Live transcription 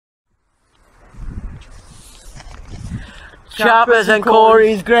Chappers and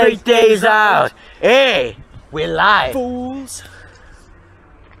Cory's Great Days Out. Hey, we're live. Fools.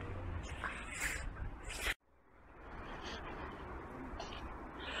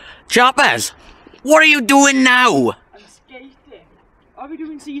 Chappers, what are you doing now? I'm skating. Are we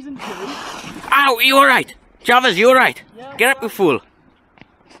doing season 2? Ow, you alright? Chappers, you alright? Yeah, Get up, you fool.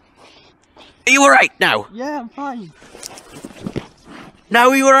 Are you alright now? Yeah, I'm fine. Now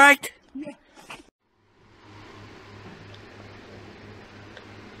are you alright? Yeah.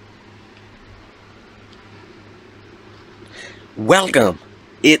 Welcome.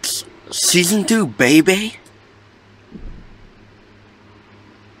 It's season 2, baby.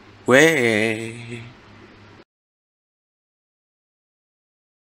 Way.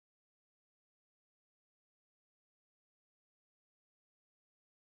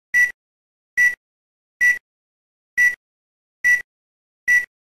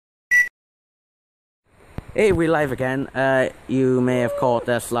 Hey, we're live again. You may have caught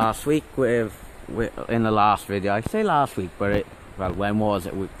us last week in the last video. I say last week, but well, when was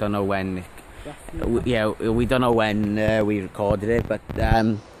it? We don't know when. We don't know when we recorded it, but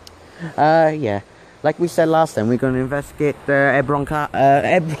yeah, like we said last time, we're going to investigate Hebron Chapel,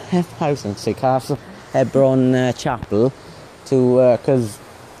 because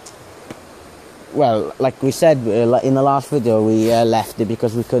well, like we said in the last video, we left it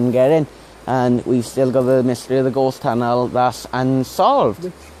because we couldn't get in. And we've still got the mystery of the ghost tunnel that's unsolved.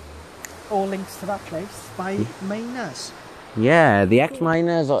 Which all links to that place by miners. Yeah, the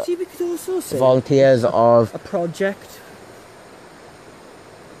ex-miners, See, we could also say volunteers of... a project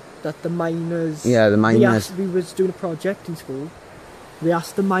that the miners... Yeah, the miners... We was doing a project in school. We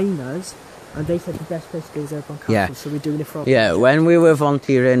asked the miners, and they said the best place to go is Hebron Castle, Yeah. so we're doing it for a Yeah, project. when we were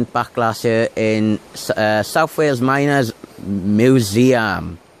volunteering back last year in South Wales Miners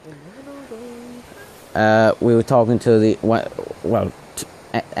Museum, we were talking to the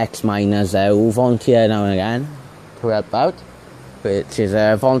ex-miners who volunteer now and again to help out, which is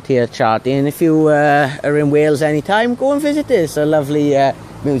a volunteer charity. And if you are in Wales anytime, go and visit it. It's a lovely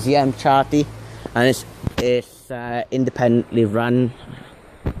museum charity, and it's independently run.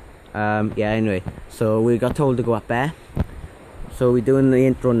 Yeah, anyway, so we got told to go up there. So we're doing the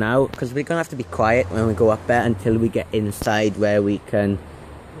intro now because we're gonna have to be quiet when we go up there until we get inside where we can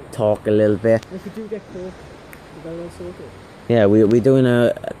talk a little bit. If we do get caught, we'll get all sorted. Yeah, we're doing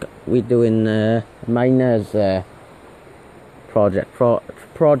miners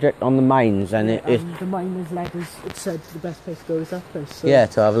project on the mines, and Yeah, and the miners led us. It said the best place to go is that place. So. yeah,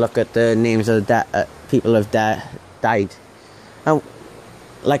 to have a look at the names of the people who've died. Now,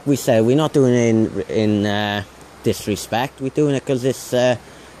 like we said, we're not doing it in disrespect. We're doing it because it's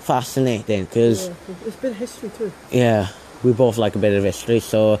fascinating. Because yeah, it's a bit of history too. Yeah, we both like a bit of history,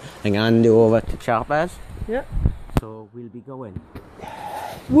 so I'm going to hand you over to Chapper's. Yeah. So we'll be going.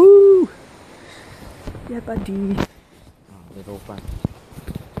 Woo! Yeah, buddy. Oh, it's open.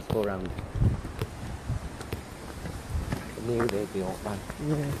 Let's go around. Maybe they'll be open.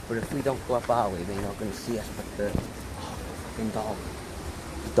 Yeah. But if we don't go up our way, they're not going to see us. But the fucking dog.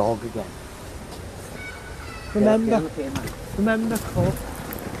 The dog again. Remember, Cory?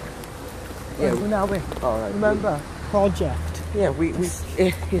 Yeah. Now we. All right. Remember, project. Yeah,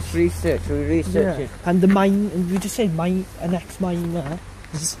 it's research. We research it. And we just said an ex-miner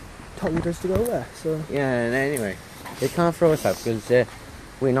has told us to go there. So Yeah, and anyway, they can't throw us out because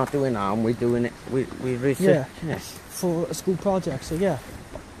we're not doing harm. We're doing it. We research. Yeah. For a school project. So yeah.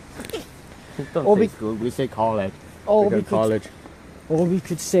 Don't say school. We say college. Or we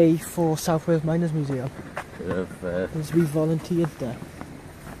could say for South Wales Miners Museum. Because we volunteered there.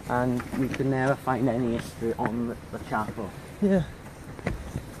 And we could never find any history on the chapel. Yeah.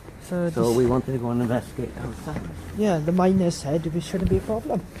 So we wanted to go and investigate outside. Yeah, the miners said it shouldn't be a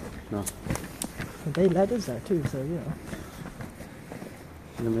problem. No. And they led us there too, so you know.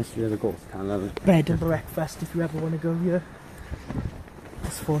 The mystery of the ghost tunnel. Bed and breakfast if you ever want to go here.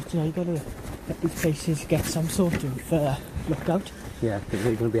 It's fortunate you gotta let these places get some sort of lookout. Yeah, because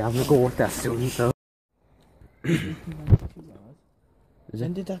we're going to be having a go at that soon, so.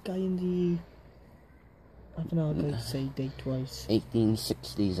 When did that guy in the... I don't know, I'd say date-wise.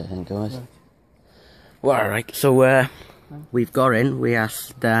 1860s, I think it was. Right. Well, alright, so we've got in. We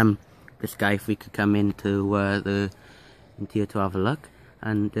asked this guy if we could come into here to have a look,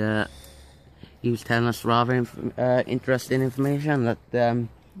 and he was telling us rather interesting information that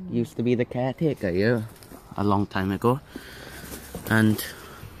used to be the caretaker here a long time ago. And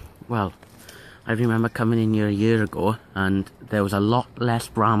well, I remember coming in here a year ago, and there was a lot less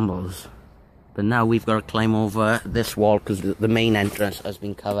brambles But now we've got to climb over this wall because the main entrance has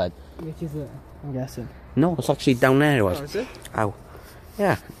been covered. Which is it? I'm guessing. No, it's actually down there it was. Oh, is it? Ow.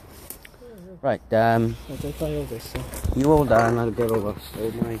 Yeah. Right, I'll go try all this. So. you hold that and I'll get over.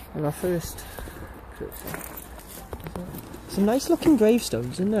 So And our first. Some nice looking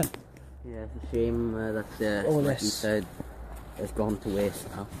gravestones, isn't there? yeah, it's a shame that all like this you said, has gone to waste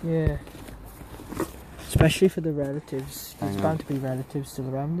now. Yeah. Especially for the relatives. There's bound to be relatives still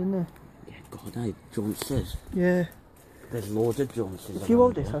around, isn't there? Yeah, God, Joneses. Yeah. There's loads of Joneses. If you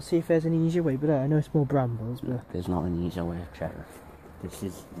hold this, I'll see if there's an easier way, but I know it's more brambles, but... There's not an easier way of checking. This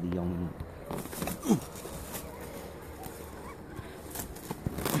is the only...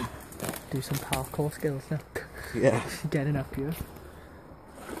 Do some parkour skills now. Yeah. Getting up here.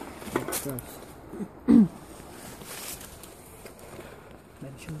 Mention the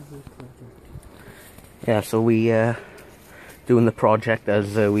word project. Yeah, so we doing the project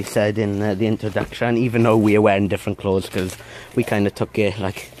as we said in the introduction, even though we are wearing different clothes because we kind of took it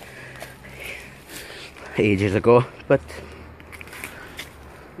like ages ago. But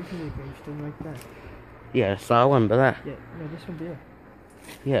this is a gravestone right there. yeah, it's that one, but that. Yeah, no, this one here.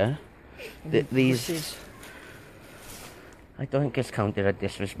 Yeah. These. Is... I don't think it's counted as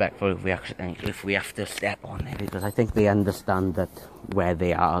disrespectful if we have to step on it, because I think they understand that where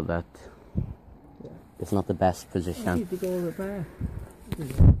they are, that it's not the best position.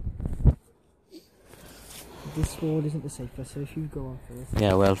 This wall isn't the safest, so if you go on first.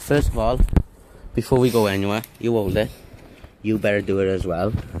 Yeah, well, first of all, before we go anywhere, you hold it. You better do it as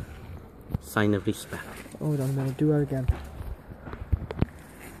well. Sign of respect. Hold on a minute, do it again.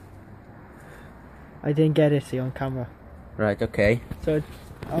 I didn't get it, see, on camera. Right, okay. So,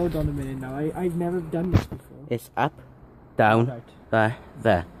 hold on a minute now. I've never done this before. It's up, down, right.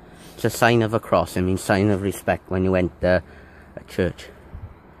 there. It's a sign of a cross. It means sign of respect when you enter a church.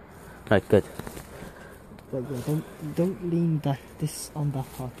 Right, good. Right, yeah, don't lean back on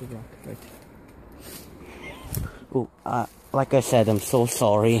that part of the rock. Right. Oh, like I said, I'm so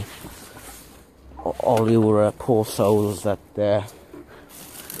sorry. All you poor souls that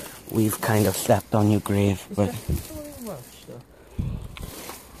we've kind of stepped on your grave. Is but that in Welsh, though?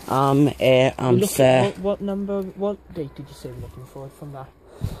 What date did you say we're looking for from that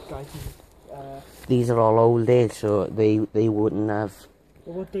guy? These are all old age, so they wouldn't have.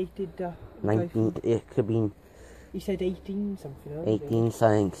 Well, what date did that? 19. It could be. He said 18 something. 18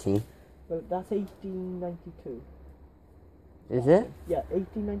 something. See. Well, that's 1892. Is it? Yeah,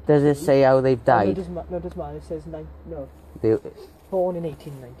 1892. Does it say how they've died? No, it doesn't matter. It says no. They, born in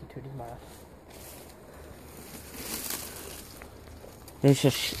 1892. Doesn't matter. It's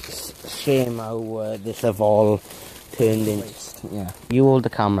a shame how this have all turned into. Yeah. You hold the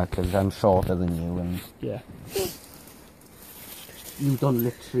camera because I'm shorter than you, and yeah. You don't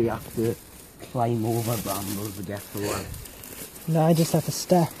literally have to climb over brambles to get through it. No, I just have to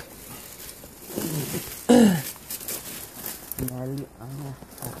step.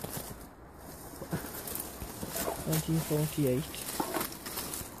 1948.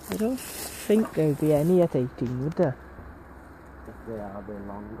 I don't think there'll be any at 18, would there? If they are, they're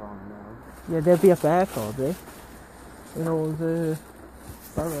long gone now. Yeah, they'll be up there probably. In all the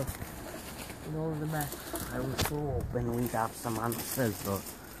borough. In all the mess. I was so hoping we'd have some answers though,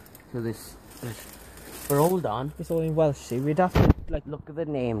 to this. But hold on. It's all in Welsh, see. We'd have to look at the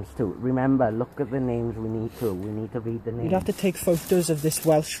names too. Remember, look at the names we need to read the names. We'd have to take photos of this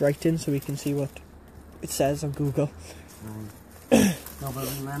Welsh writing so we can see what it says on Google. Right. No, but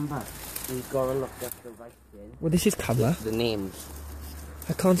remember, we've got to look at the writing. Well, this is camera. The names.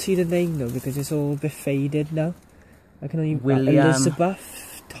 I can't see the name though because it's all a bit faded now. I can only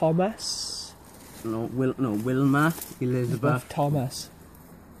Elizabeth Thomas. No, Wilma, Elizabeth Thomas.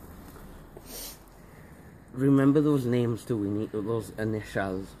 Remember those names too. We need those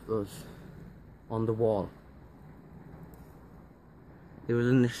initials, those on the wall. There was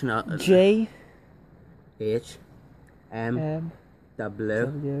initial J H M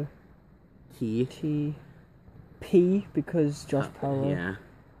W T P because Josh Power. Yeah.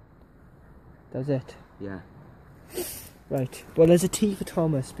 That's it. Yeah. Right. Well, there's a T for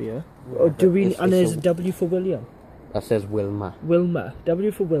Thomas here. Or do we? And there's a W for William. That says Wilma. Wilma.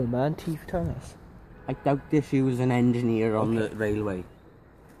 W for Wilma and T for Thomas. I doubt if she was an engineer on the railway.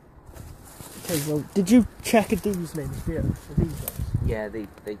 Okay. Well, did you check these names here? These ones? Yeah, they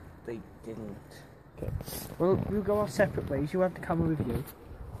didn't. Okay. Well, we'll go our separate ways. You have the camera with you,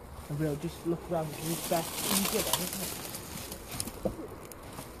 and we'll just look around with respect. Easier then, isn't it?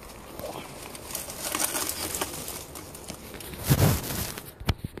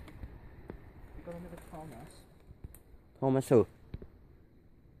 Thomas who?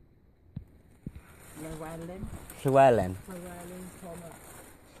 Llewellyn. Thomas.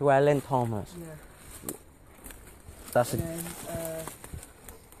 Llewellyn Thomas. Yeah. That's And then,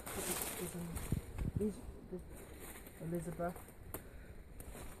 Elizabeth.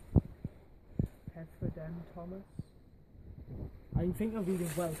 Hedford M. Thomas. I think I'm reading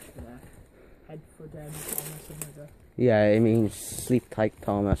Welsh for that. Hedford M. Thomas another. Yeah, it means sleep tight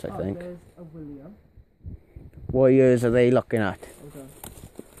Thomas, I think. There's a William. What years are they looking at? Hold on.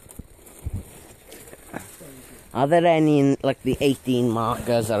 Are there any in like the 18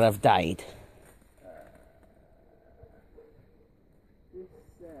 markers that have died? This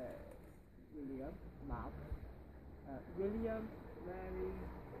William, Mab. William Mary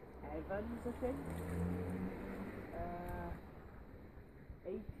Evans, I think.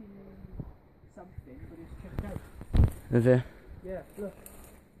 18 something, but it's checked out. Is it? Yeah, look.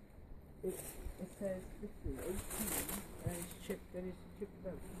 It says literally 18 and it's chipped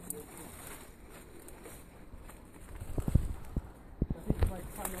out. I think my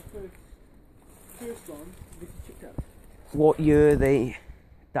first one, this is chipped out. What year they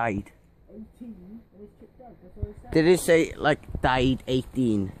died? 18 and it's chipped out, that's all it says. Did it say like died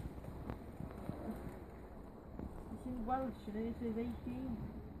 18? It's in Welsh and then it says 18.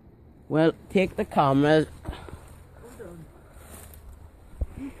 Well, take the cameras. Hold on.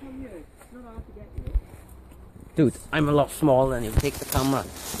 You come here, it's not hard to get here. Dude, I'm a lot smaller than you. Take the camera.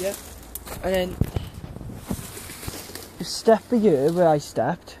 Yeah. And then step here where I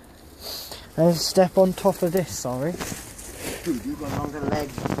stepped. And step on top of this, sorry. Dude, you got longer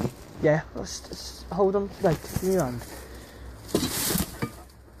legs. Yeah, hold on, right, give me your hand.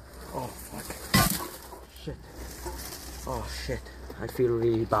 Oh, fuck. Shit. Oh, shit. I feel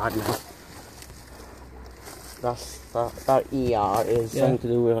really bad now. That ER is something to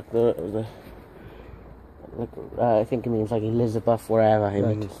do with like I think it means like Elizabeth, wherever. It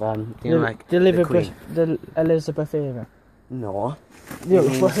means you know, like the Elizabeth era. No. Yeah,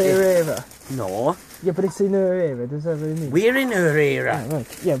 for her era. No. Yeah, but it's in her era. Does that really mean? We're in her era.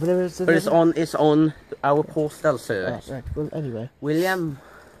 Right. Yeah, but there is. But it's on our postal service. Right. Well, anyway. William.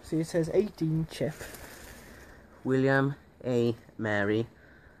 See, it says 18 chip. William A. Mary.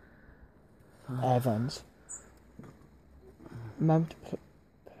 Evans. Mount.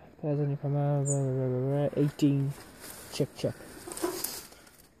 18 chip.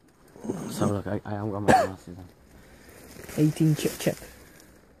 So look, I haven't got my glasses on. 18 chip.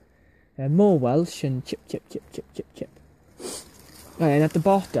 More Welsh and chip. Right, and at the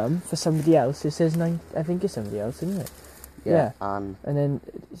bottom, for somebody else, it says I think it's somebody else, isn't it? Yeah. And then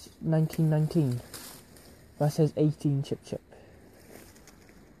it's 1919. That says 18 chip.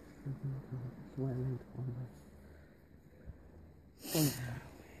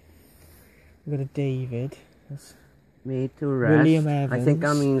 We've got a David. That's Made to rest. William Evans. I think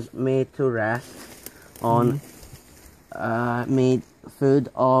that means made to rest on made 3rd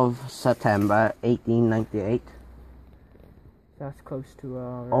of September 1898. That's close to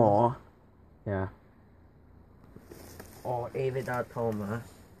our... Or David R. Thomas.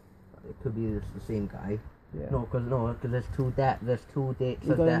 It could be the same guy. Yeah. No, because there's two dates.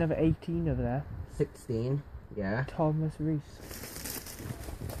 We've got another 18 over there. 16. Yeah. Thomas Rees.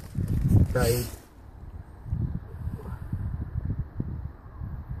 Died.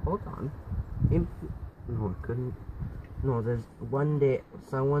 Hold on. No, I couldn't. No, there's one day.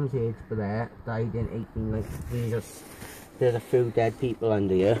 Someone's age for that died in 1893. There's a few dead people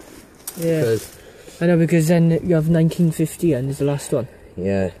under here. Yeah. I know, because then you have 1950 and is the last one.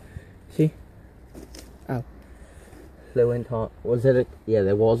 Yeah. See? Ow. Fluent Hot. Was it a... Yeah,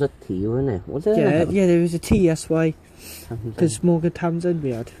 there was a T, wasn't it? Was it? Yeah, there was a T, that's why. Because Morgan Townsend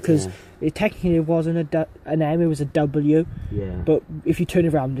we had. Because it technically wasn't an M, it was a W. Yeah. But if you turn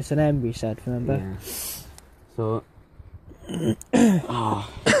it around, it's an M, we said, remember? Yeah. So...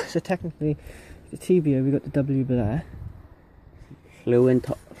 So technically, the TBO, we got the W there. Fluent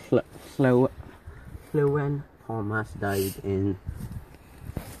Thomas died in...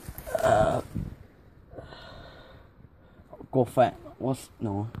 Is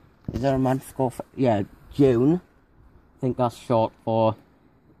there a month? June. I think that's short for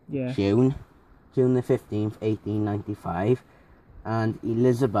June. June the 15th, 1895. And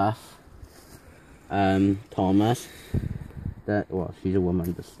Elizabeth Thomas, she's a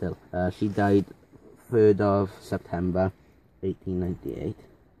woman, but still. She died 3rd of September, 1898.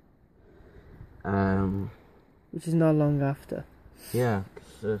 Which is not long after. Yeah,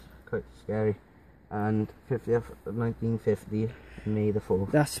 it's quite scary. And 50th, 1950, May the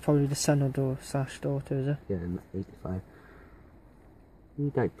 4th. That's probably the son or daughter, is it? Yeah, in 85. He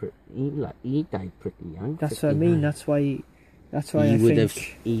died pretty young. That's 59. What I mean. That's why.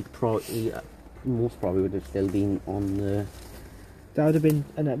 He most probably would have still been on the... That would have been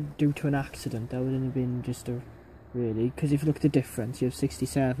due to an accident. That wouldn't have been just a... Really, because if you look at the difference, you have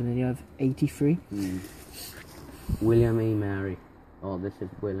 67 and you have 83. William A. Mary. Oh, this is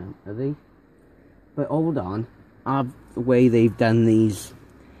William. Are they? But hold on. The way they've done these,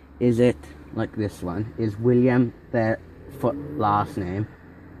 is it like this one? Is William their last name?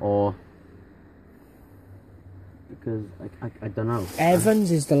 Or... Because I don't know.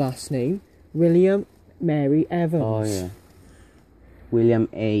 Evans is the last name. William Mary Evans. Oh, yeah. William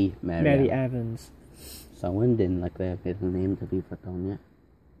A. Mary Evans. Someone didn't like their middle name to be put on yet.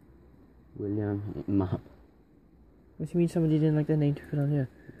 William Map. What do you mean somebody didn't like their name to put on here?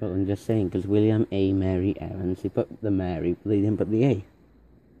 But I'm just saying, because William A. Mary Evans, they put the Mary, but they didn't put the A.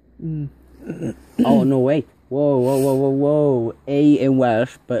 Oh, no, wait. Whoa. A in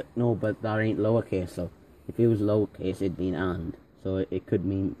Welsh, but no, but that ain't lowercase, so if it was lowercase, it'd mean and. So it could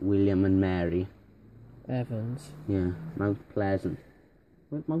mean William and Mary. Evans. Yeah, Mount Pleasant.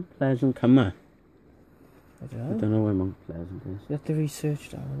 Where'd Mount Pleasant come at? I don't know. I don't know where Mount Pleasant is. You have to research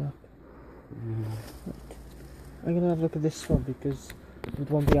that one up. Right. I'm going to have a look at this one because there's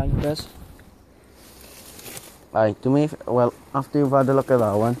one behind us. Right, well, after you've had a look at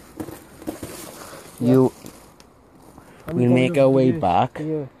that one, we'll make our way back.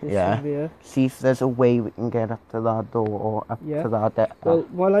 Yeah. See if there's a way we can get up to that door or up to that. Well,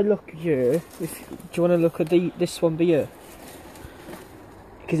 while I look here, do you want to look at this one here?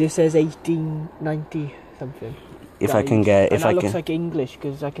 Because it says 1890 something. If I can get, and that looks like English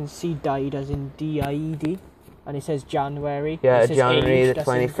because I can see died as in D-I-E-D, and it says January. Yeah, January the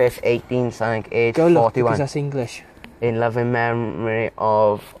 25th, 18 something, age 41. Look, because that's English. In loving memory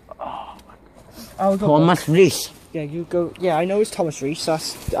of Thomas Rees. Yeah, you go. Yeah, I know it's Thomas Rees. I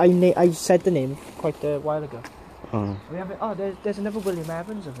said the name quite a while ago. Oh. There's another William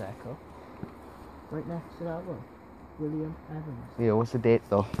Evans of there, Cool. Right next to that one. William Evans. Yeah, what's the date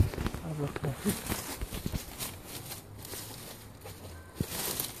though? I've looked now.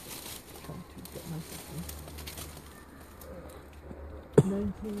 Trying to get my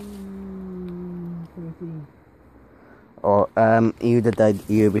 1913. Oh, you'd have died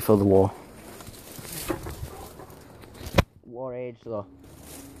the year before the war. What age though?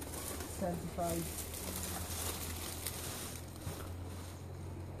 75.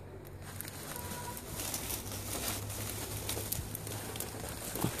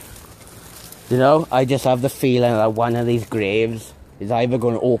 You know, I just have the feeling that one of these graves is either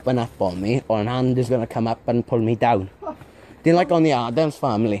going to open up on me or an hand is going to come up and pull me down. Didn't like on the Adams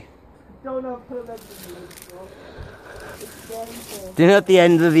family. Don't have permanent. Do you know at the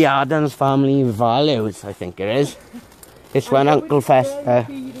end of the Adams family values, I think it is? It's when Uncle Fester...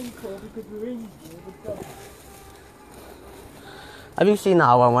 Have you seen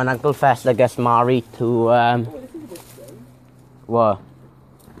that one when Uncle Fester gets married to... What?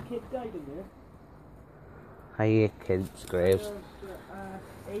 The kid died in there. I hate kids' graves.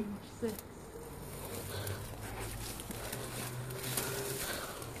 Age 6.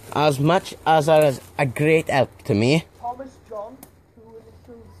 As much as that is a great help to me. Thomas John, 2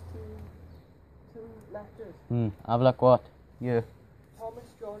 initials, 2 letters. Have a look what? You. Thomas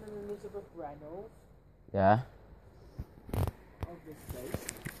John and Elizabeth Reynolds. Yeah. Of this place.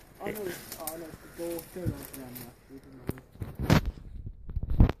 I know it's the daughter of them actually.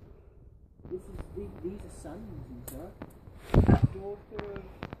 These are sons, these are. Daughter of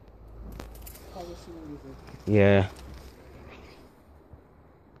Thomas and Elizabeth. Yeah.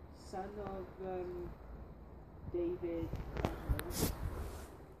 Son of David.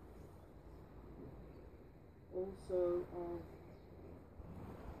 Also of...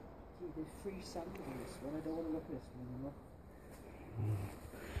 there's 3 sons in this one. I don't want to look at this one anymore.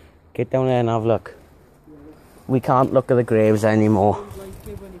 Get down there and have a look. We can't look at the graves anymore.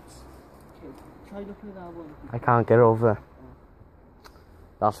 Try looking at that one. I can't get over.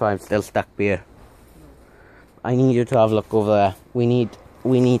 That's why I'm still stuck here. I need you to have a look over there. We need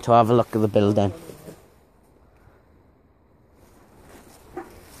to have a look at the building.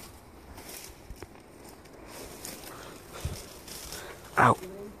 Ow.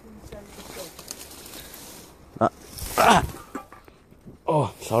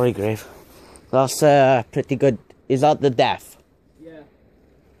 Oh, sorry, grave. That's pretty good. Is that the death? Yeah.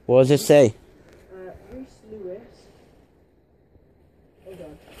 What does it say? Reese Lewis. Hold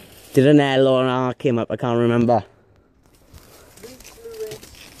on. Did an L or an R came up? I can't remember. Reese Lewis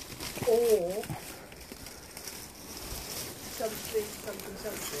or something.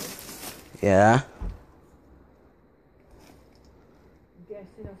 Yeah. I'm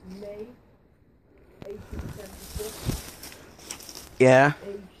guessing that's May 1876. Yeah.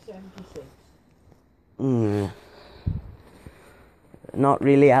 Age 76. Not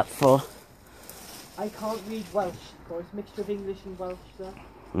really helpful. I can't read Welsh, so it's a mixture of English and Welsh there.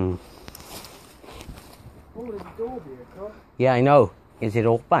 Mm. Oh, there's a door here, Cory. Yeah, I know. Is it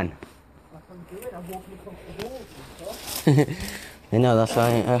open? That's what I'm doing. I'm walking across the wall, Cory. I know, that's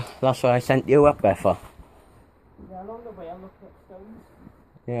what I sent you up there for. Yeah, along the way I'm looking at stones.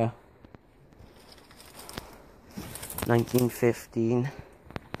 Yeah. 1915.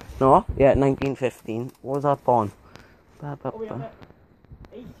 No? Yeah, 1915. What was that born? Oh, we have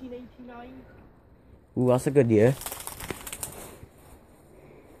 1889? Ooh, that's a good year.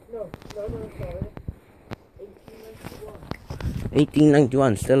 No, sorry. 1891.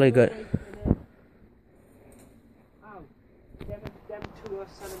 1891, still a good. Ow. Them two are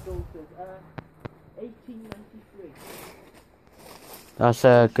son and daughters. 1893. That's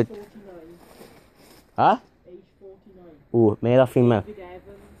a good. 49. Huh? Age 49. Ooh, male or female? David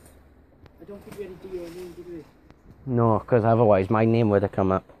Evans. I don't think we had a DNA, did we? No, because otherwise my name would have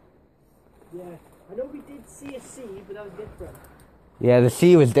come up. Yeah. I know we did see a C, but that was different. Yeah, the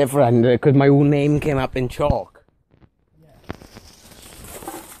C was different because my own name came up in chalk. Yeah.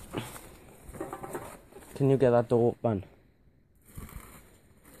 Can you get that door open?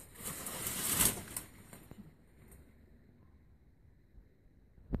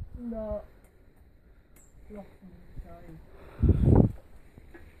 No. Locked me inside.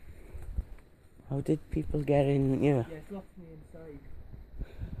 How did people get in here? Yeah, it's locked me inside.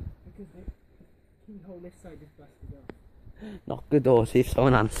 Because the keyhole this side is busted up. Knock the door, see if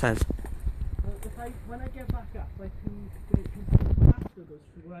someone answers. Well, when I get back up, I can the pastor goes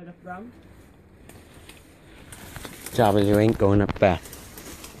through right up round. Chapper, you ain't going up there.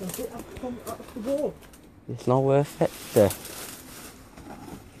 So up the wall. It's not worth it.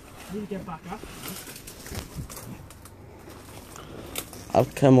 Need to get back up. I'll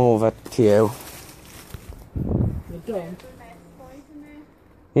come over to you. You don't?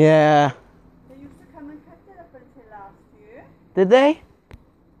 Yeah. They used to come and cut it up until last year. Did they?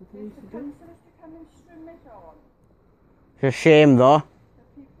 They used to come and trim it all. It's a shame though. The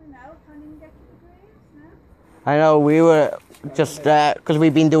people now can't even get to the graves now. I know, we were just, because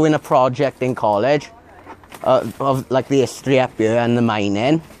we've been doing a project in college of like the history up here and the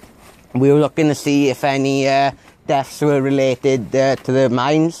mining. We were looking to see if any deaths were related to the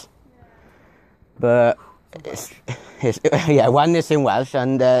mines. But, yeah, one is in Welsh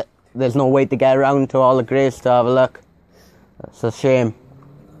and there's no way to get around to all the graves to have a look. It's a shame.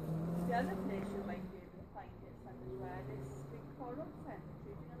 The other place you might be able to find it somewhere is Cory Cemetery. Do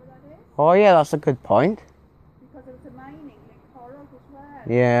you know where that is? Oh yeah, that's a good point. Because it was a mining in Cory as well.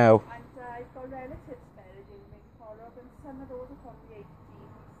 Yeah. And I've got relatives buried in Cory, and some of those are from the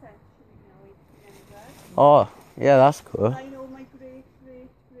 18th century, you know, 1800s. Oh, yeah, that's cool. I know my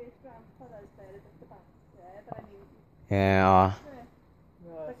great-great-great-grandfather is buried at the back there, but I mean... Yeah.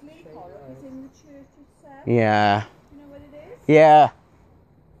 But Lee Cory is in the church itself. Yeah. You know what it is? Yeah.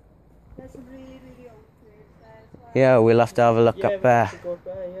 There's some really, really old graves there as well. Yeah, we'll have to have a look Yeah, up there. go up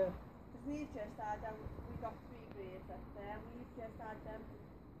there, yeah. We've just had, we got 3 graves up there, and we've just had them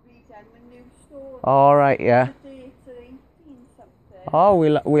redone with new stones. All right, yeah. The dates are 18 something. Oh,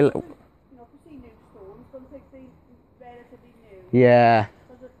 we'll. You know, to see new stones, don't think they're relatively new. Yeah.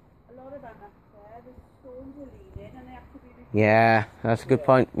 Because a lot of them up there, the stones are leaning and they have to be replaced. Yeah, that's a good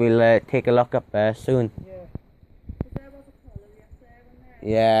point. We'll take a look up there soon. Yeah. Because there was a colliery up there, wasn't there?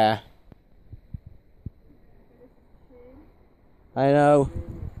 Yeah. But it's a shame. I know.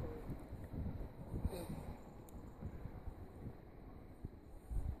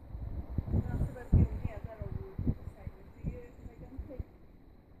 That's about the only other old cemetery. I don't think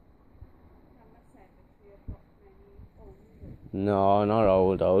Hammer Cemetery have got many old. No, not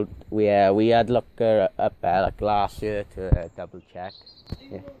old. We had look up there like last year to double check.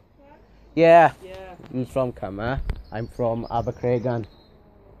 Yeah. Yeah. Yeah. He's from Cummer. I'm from Abercragan.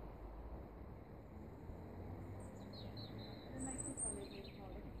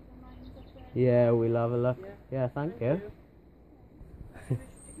 Yeah, we'll have a look. Yeah, thank you. If you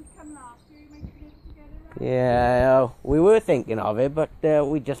come last year, you might be able to get it right. Yeah, we were thinking of it, but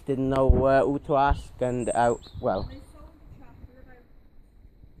we just didn't know who to ask and well, They sold the chapel about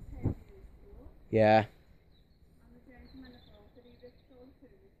 10 years ago, yeah, and the gentleman that bought it, he ripped all the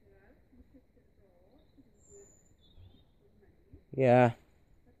furniture out and took it all, because it was worth good money. yeah,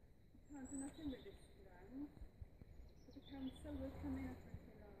 You can't do nothing with this ground, but the council will come in after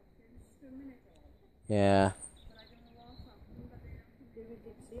last year and strimming it all. yeah. But I don't know what's happened, but they don't come in. We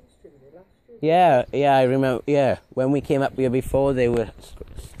did see it strimming it last year. Yeah, I remember, yeah, when we came up here before, they were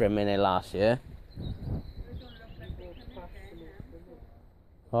strimming it last year. They don't look like they're coming again now.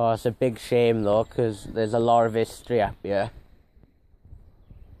 Oh, it's a big shame though, because there's a lot of history up here.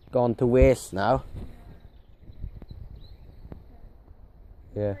 Gone to waste now.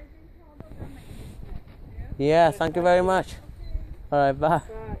 Yeah. Yeah, thank you very much. Alright, bye.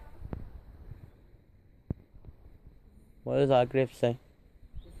 Right. What does that grip say?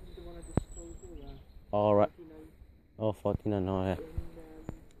 This is the one I just told you. Alright. 49. Oh, 49, oh yeah. And,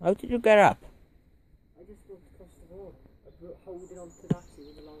 How did you get up? I just walked across the wall. I was holding on to that see,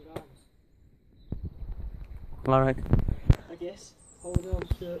 with the long arms. Alright. I guess. Holding on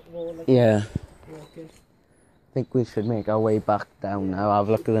to the wall like Yeah. walking. I think we should make our way back down now. Have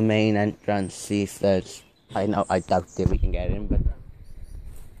a look at the main entrance, see if there's... I doubt that we can get in, but...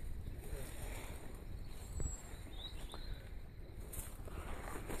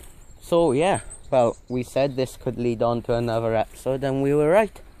 So, yeah. Well, we said this could lead on to another episode, and we were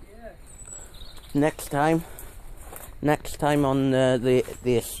right. Yeah. Next time on the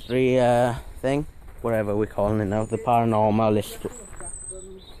history thing, whatever we're calling it now, the paranormal history.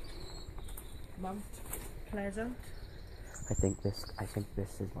 Mount Pleasant. I think this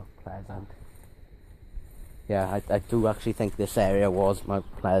is Mount Pleasant. Yeah, I do actually think this area was Mount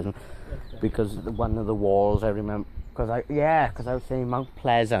Pleasant, because one of the walls I remember. Because I was saying Mount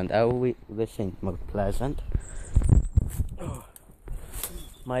Pleasant. How are we saying Mount Pleasant?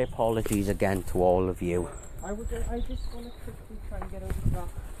 My apologies again to all of you. I just want to quickly try and get over that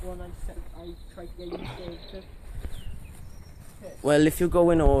one I tried to get you to go to. Well, if you're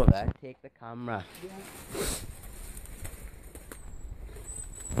going over there, take the camera. Yeah.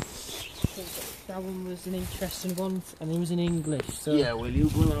 That one was an interesting one, and it was in English, so Yeah, will you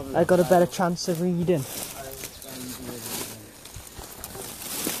go over I got a better chance of reading.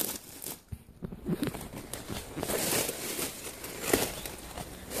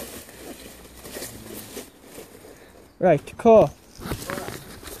 Right, cool.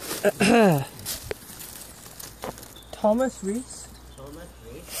 Thomas Rees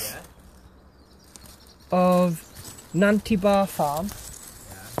yeah. of Nantybar Farm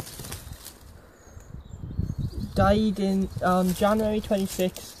died in January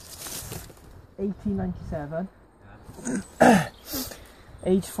 26, 1897,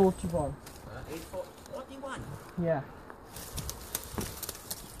 age 41. 41? Yeah.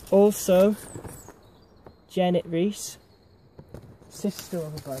 Also, Janet Rees, sister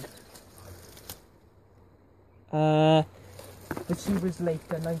of a bud. But she was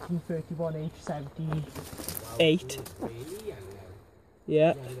later, 1931, age 78.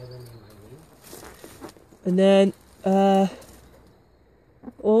 Yeah. And then,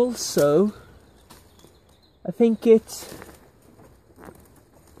 also, I think it's,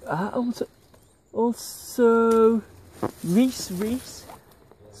 also, Rees,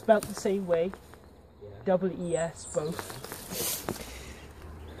 spelt the same way, double E-S, both.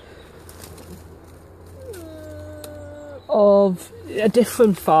 Of a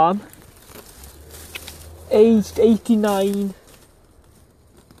different farm, aged 89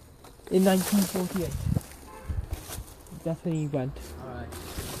 in 1948. Definitely went. Alright.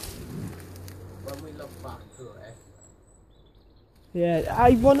 When we look back to it. Yeah,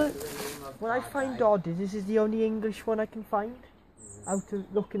 I wanna. What I find odd is this is the only English one I can find out of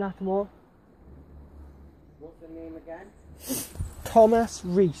looking at them all. What's the name again? Thomas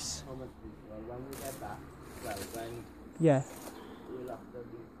Rees. Thomas Rees. Well, when we get back, when Yeah. we'll have to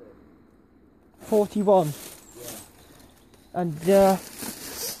be 41. Yeah. And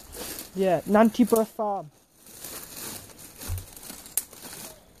yeah, Nantybar Farm.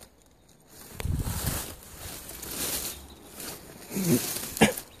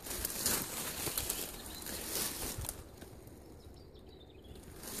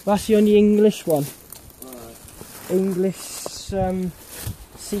 That's the only English one. Alright. English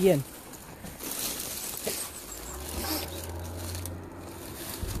seeing.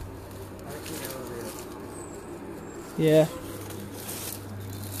 Yeah.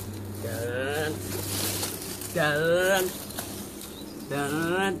 Dun, dun,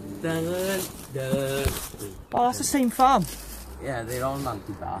 dun, dun, dun. Oh, that's the same farm. Yeah, they're all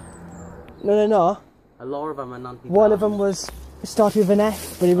Nantybar. No. A lot of them are Nantybar. One of them was started with an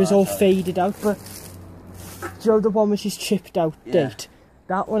F, but it was all faded out. But do you know the one which is chipped out date?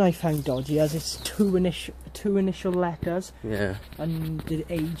 That one I found dodgy, as it's two initial letters. Yeah. And the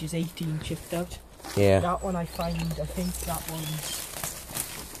age is 18 chipped out. Yeah. That one I think that one's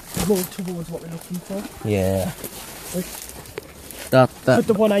more towards what we're looking for. Yeah. But That.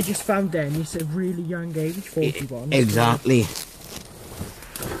 the one I just found then is a really young age, 41. Exactly.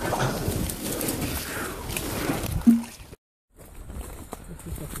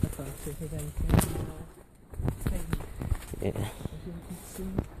 Yeah.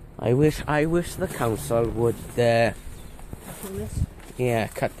 I wish the council would, yeah,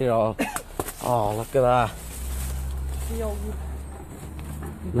 cut it all. Oh, look at that. The old...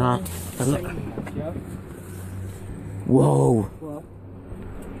 Nah, look. Yeah. Whoa, What?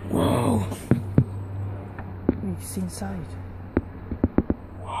 whoa. You see inside?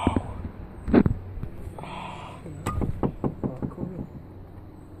 Wow. Oh, Cory.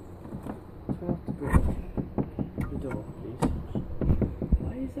 Turn off the door. The door, please.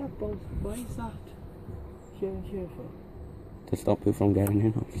 Why is that buzz? Why is that? Here for? To stop you from getting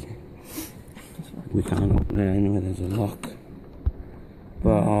in, obviously. We can't open it anyway, there's a lock.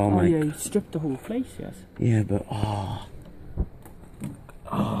 But oh my... yeah, you stripped the whole place, yes? Yeah, but oh...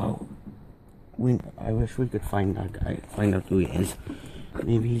 Oh... I wish we could find that guy, find out who he is.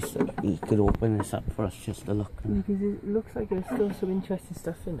 Maybe he could open this up for us just to look. Because it looks like there's still some interesting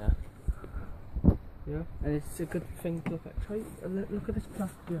stuff in there. Yeah, and it's a good thing to look at. Try look at this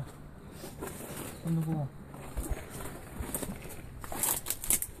plaque here on the wall.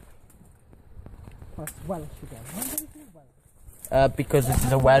 Oh, it's Welsh again. Why do you do Welsh? Because this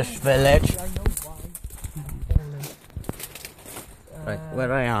is a Welsh village. I know why. Right,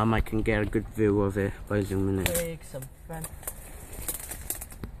 where I am, I can get a good view of it by zooming in. Take some friend.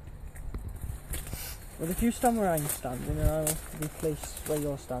 Well, if you stand where I'm standing, and I'll replace where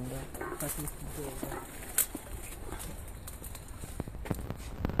you're standing. I can do it.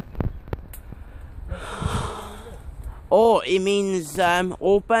 Oh, it means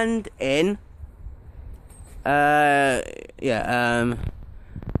opened in.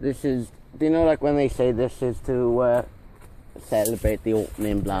 This is. Do you know, like when they say this is to celebrate the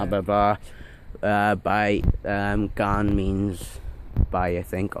opening, blah blah blah. By Gan means by, I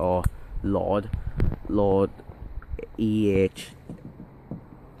think, or Lord E.H.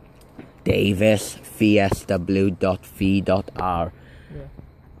 Davis VSW.V.R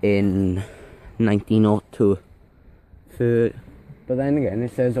in 1902. But then again,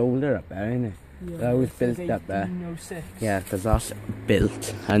 it says older up there, isn't it? Yeah, that was built up there. 1806. Yeah, because that's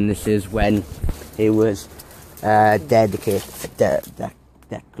built, and this is when it was dedicated,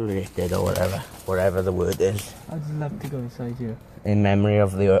 decorated, or whatever the word is. I'd love to go inside here. In memory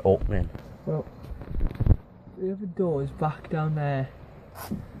of the opening. Well, the other door is back down there.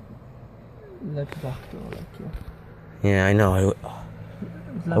 Like the back door, like Yeah, I know.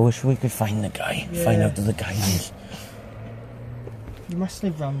 I wish we could find the guy. Yeah. Find out who the guy is. You must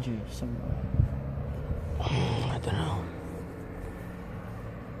live round you somewhere. I don't know.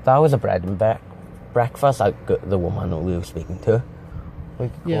 That was a bread and breakfast. The woman we were speaking to. We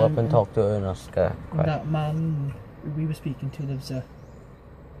could go up and talk to her and ask her. That man we were speaking to lives there.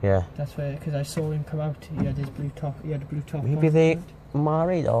 Yeah. That's where, because I saw him come out. He had his blue top. He had a blue top. Maybe they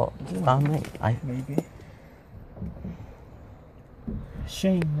married or family. Maybe.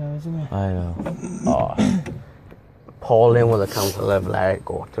 Shame though, isn't it? I know. Oh. Appalling what the council have let it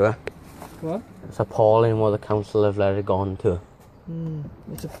go to. What? It's appalling what the council have let it go on to. And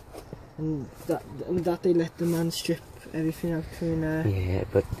that they let the man strip everything out in there. Yeah,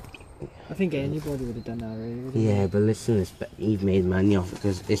 but I think anybody would have done that, really. yeah, but listen, he's made money off it,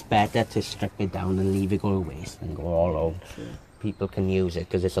 because it's better to strip it down and leave it go to waste than go all over. Sure. People can use it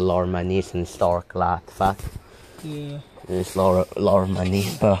because it's a lot of money. It's an historical artifact. Yeah. And it's a lot of money,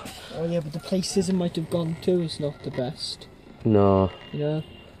 but Oh yeah, but the places it might have gone to is not the best. no. You know,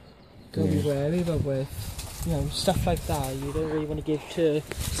 gotta be wary about where, you know, stuff like that. You don't really want to give to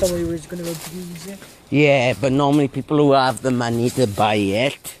somebody who's going to abuse it. Yeah, but normally people who have the money to buy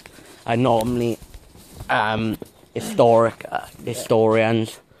it are normally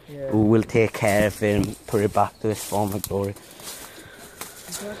historians who will take care of it and put it back to its former glory.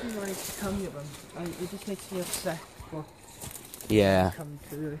 I'm glad you managed to come here, but it just makes me upset. But Yeah, come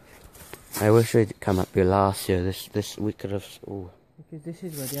to it. I wish we'd come up here last year. This we could have. Oh. Because this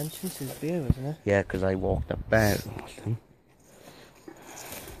is where the entrance is here, isn't it? Yeah, because I walked up there. We've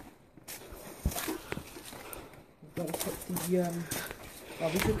got to put the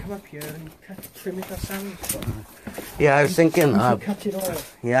we could come up here and trim it ourselves. Yeah, I was thinking that. Cut it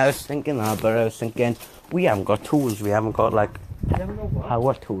off. Yeah, I was thinking that, but I was thinking we haven't got tools. We haven't got like You haven't got what?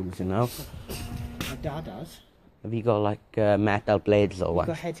 power tools, you know. My dad does. Have you got like metal blades or He's what?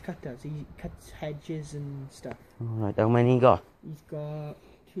 got hedge cutters. He cuts hedges and stuff. Alright, how many you got? He's got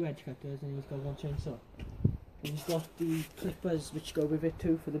 2 edge cutters and he's got 1 chainsaw. And he's got the clippers which go with it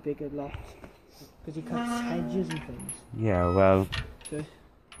too for the bigger lot. Because he cuts hedges and things. Yeah, well. So,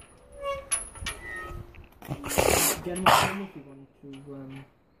 get him a phone if you want to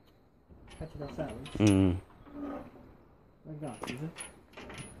cut it ourselves. Like that, is it?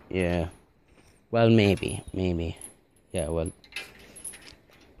 Yeah. Well, maybe. Yeah, well.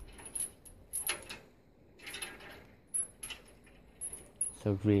 It's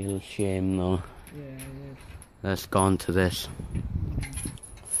a real shame though. Yeah, yeah. Let's go on to this.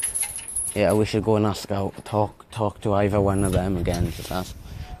 Yeah, we should go and ask out, talk to either one of them again. Just ask,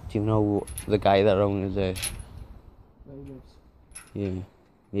 do you know the guy that owns it? Where he lives. Yeah,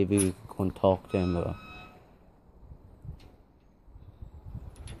 maybe we could go and talk to him. Or...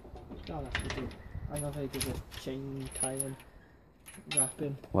 I'll have to do. I know they did a chain tying,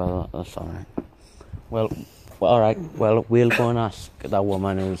 wrapping. Well, that's alright. Well, alright. Well, we'll go and ask that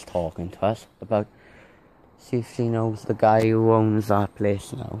woman who's talking to us about, see if she knows the guy who owns that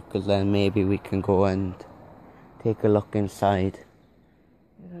place now, because then maybe we can go and take a look inside.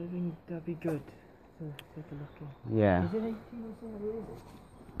 Yeah, I think that'd be good to take a look in. Yeah. Is it 18 or something? Where is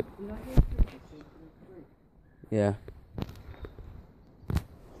it? Is that 18 or 18? Yeah.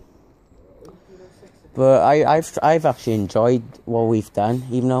 But I've actually enjoyed what we've done,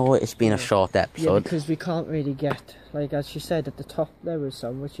 even though it's been a short Yeah, episode. because we can't really get, like as she said, at the top there was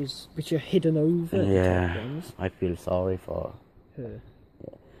some which are hidden over the top Yeah, ones. I feel sorry for Her.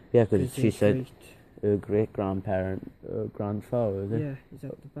 Yeah, because she they're said great. her great-grandparent, grandfather, was it? Yeah, he's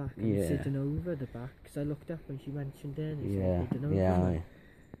out the back. And Yeah. he's hidden over the back. Because I looked up when she mentioned it. And he's Yeah, hidden over yeah. there. Aye.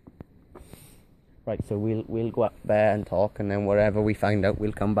 Right, so we'll go up there and talk, and then whatever we find out,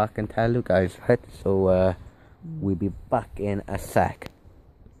 we'll come back and tell you guys, right? So we'll be back in a sec.